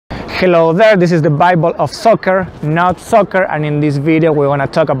Hello there, this is the Bible of soccer, not soccer, and in this video we're going to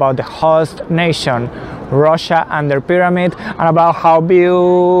talk about the host nation, Russia and their pyramid, and about how beautiful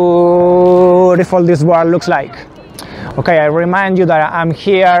this world looks like. Okay, I remind you that I'm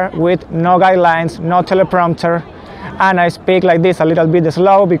here with no guidelines, no teleprompter, and I speak like this a little bit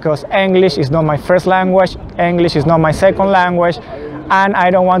slow because English is not my first language, English is not my second language, and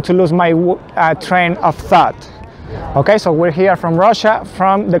I don't want to lose my train of thought. Okay, so we're here from Russia,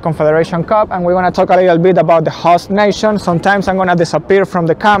 from the Confederation Cup, and we're going to talk a little bit about the host nation. Sometimes I'm going to disappear from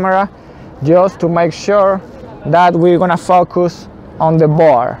the camera just to make sure that we're going to focus on the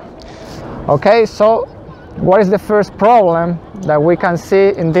board. Okay, so what is the first problem that we can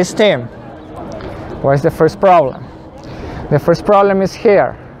see in this team? What is the first problem? The first problem is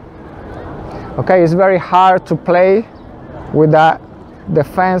here. Okay, it's very hard to play with a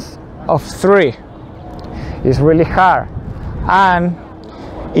defense of 3. It's really hard, and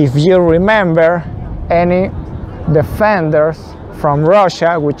if you remember any defenders from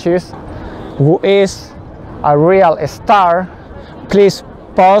Russia who is a real star, please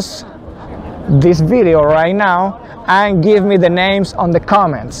pause this video right now and give me the names on the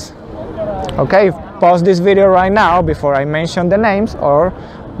comments. Okay, pause this video right now before I mention the names, or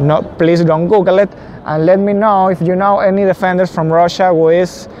no, please don't Google it, and let me know if you know any defenders from Russia who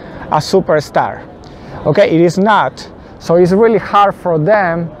is a superstar. Okay, it is not. So it's really hard for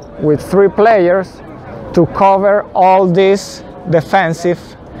them with 3 players to cover all this defensive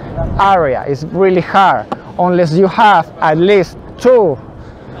area. It's really hard unless you have at least 2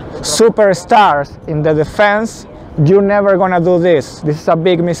 superstars in the defense. You're never gonna do this. This is a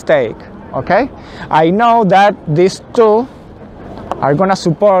big mistake. Okay, I know that these 2 are gonna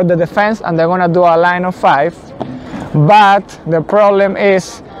support the defense and they're gonna do a line of 5, but the problem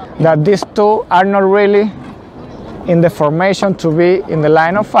is that these 2 are not really in the formation to be in the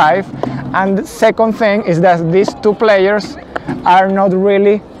line of 5, and the second thing is that these 2 players are not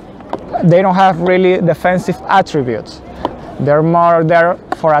really, they don't have really defensive attributes. They're more there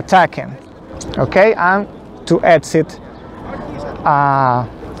for attacking, okay, and to exit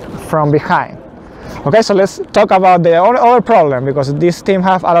from behind. Okay, so let's talk about the other problem, because this team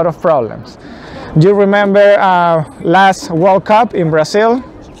have a lot of problems. Do you remember last World Cup in Brazil?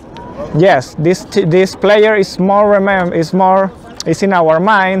 Yes, this player is in our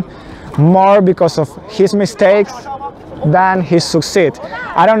mind more because of his mistakes than his success.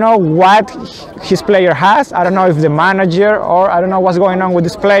 I don't know what his player has. I don't know if the manager, or I don't know what's going on with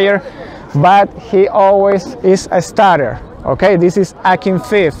this player, but he always is a starter. Okay, this is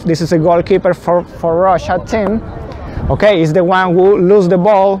Akinfeev. This is a goalkeeper for Russia team. Okay, he's the one who lose the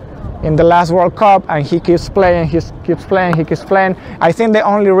ball in the last World Cup, and he keeps playing, he keeps playing. I think the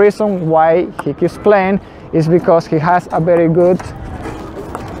only reason why he keeps playing is because he has a very good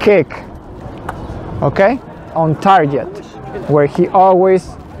kick, okay, on target, where he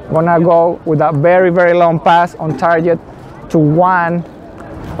always gonna go with a very, very long pass on target to one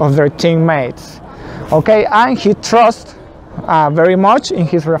of their teammates. Okay, and he trusts very much in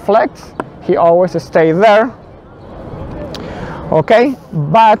his reflex. He always stays there. Okay,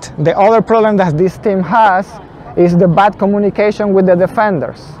 but the other problem that this team has is the bad communication with the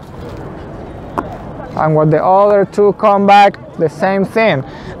defenders. And when the other 2 come back, the same thing.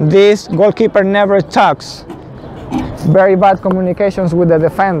 This goalkeeper never talks. Very bad communications with the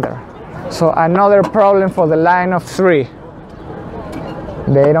defender. So another problem for the line of 3.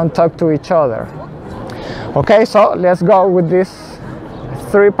 They don't talk to each other. Okay, so let's go with these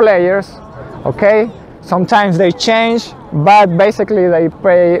 3 players. Okay, sometimes they change, but basically they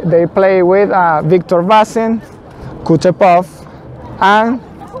play with Viktor Vasin, Kutepov, and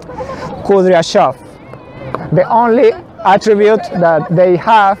Kudryashov. The only attribute that they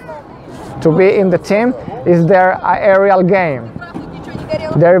have to be in the team is their aerial game.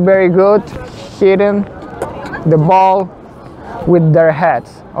 They're very good hitting the ball with their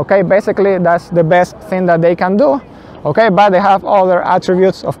heads. Okay, basically that's the best thing that they can do. Okay, but they have other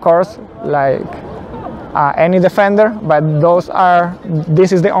attributes, of course, like any defender, but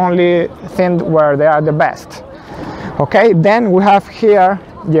this is the only thing where they are the best. Okay, then we have here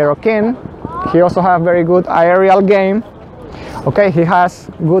Yerokin. He also has very good aerial game. Okay, he has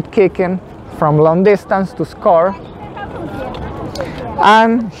good kicking from long distance to score,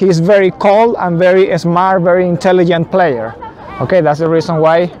 and he's very cold and very smart, very intelligent player. Okay, that's the reason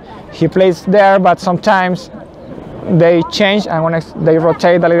why he plays there, but sometimes they change, and when they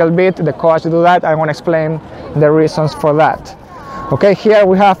rotate a little bit, the coach do that. I want to explain the reasons for that. Okay, here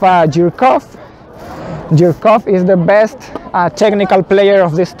we have Zhirkov. Zhirkov is the best technical player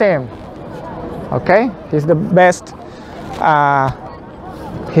of this team. Okay, he's the best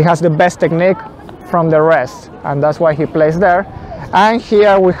he has the best technique from the rest, and that's why he plays there. And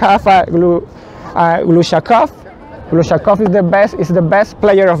here we have Glushakov. Glushakov is the best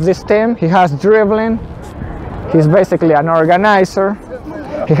player of this team. He has dribbling. He's basically an organizer.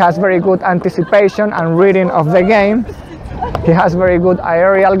 He has very good anticipation and reading of the game. He has very good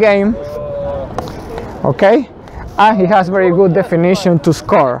aerial game. Okay, and he has very good definition to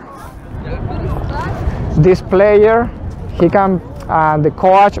score. This player, he can, the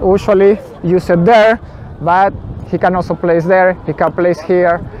coach usually use it there, but he can also place there. He can place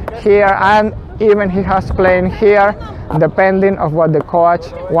here, and even he has playing here, depending of what the coach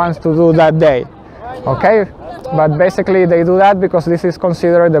wants to do that day. Okay, but basically they do that because this is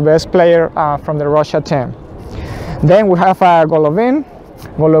considered the best player from the Russia team. Then we have Golovin.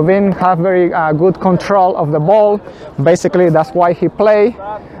 Golovin have very good control of the ball. Basically that's why he play.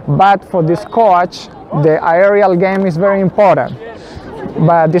 But for this coach, the aerial game is very important.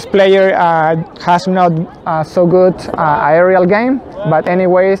 But this player has not so good aerial game. But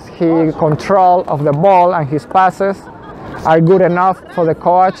anyways, his control of the ball and his passes are good enough for the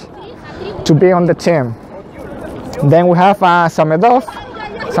coach to be on the team. Then we have Samedov.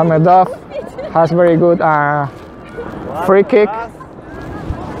 Samedov has very good free kick.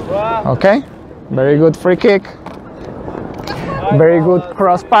 Okay, very good free kick. Very good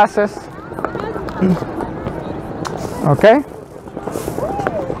cross passes. Okay.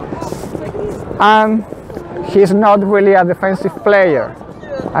 And he's not really a defensive player,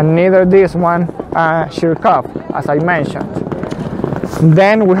 and neither this one, Shirkov, as I mentioned.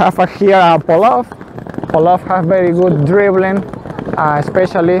 Then we have here Polov. Polov has very good dribbling,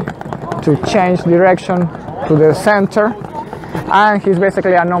 especially to change direction to the center, and he's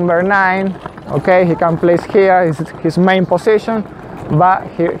basically a number 9. Okay, he can place here, is his main position, but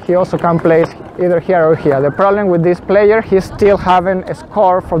he also can place either here or here. The problem with this player, he's still having a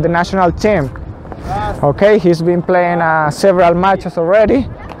score for the national team. Okay, he's been playing several matches already,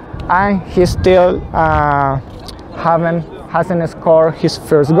 and he still hasn't scored his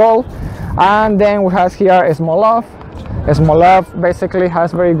first goal. And then we have here Smolov. Smolov basically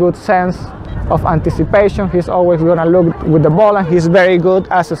has very good sense of anticipation. He's always gonna look with the ball, and he's very good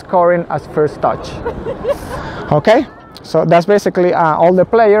at scoring as first touch. Okay, so that's basically all the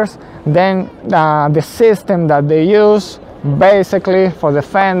players. Then the system that they use basically for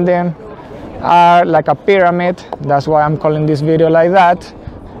defending are like a pyramid. That's why I'm calling this video like that,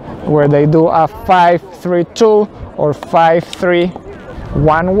 where they do a 5-3-2 or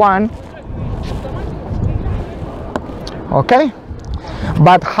 5-3-1-1. Okay,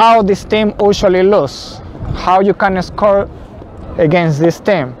 but how this team usually lose, how you can score against this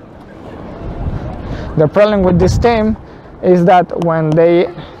team? The problem with this team is that when they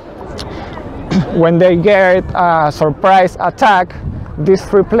get a surprise attack, these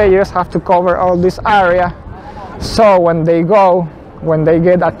 3 players have to cover all this area. So when they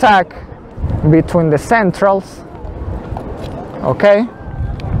get attacked between the centrals, okay,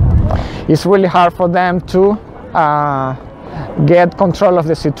 it's really hard for them to get control of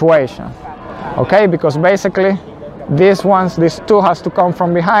the situation. Okay, because basically these 2 has to come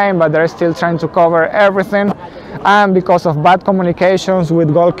from behind, but they're still trying to cover everything, and because of bad communications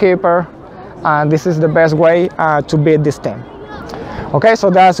with goalkeeper, this is the best way to beat this team. Okay, so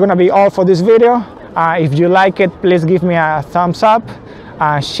that's gonna be all for this video. If you like it, please give me a thumbs up,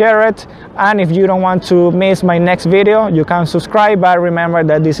 share it, and if you don't want to miss my next video, you can subscribe. But remember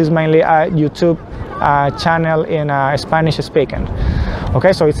that this is mainly a YouTube channel in Spanish speaking.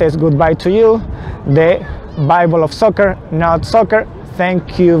 Okay, so it says goodbye to you, the Bible of soccer, not soccer.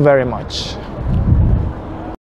 Thank you very much.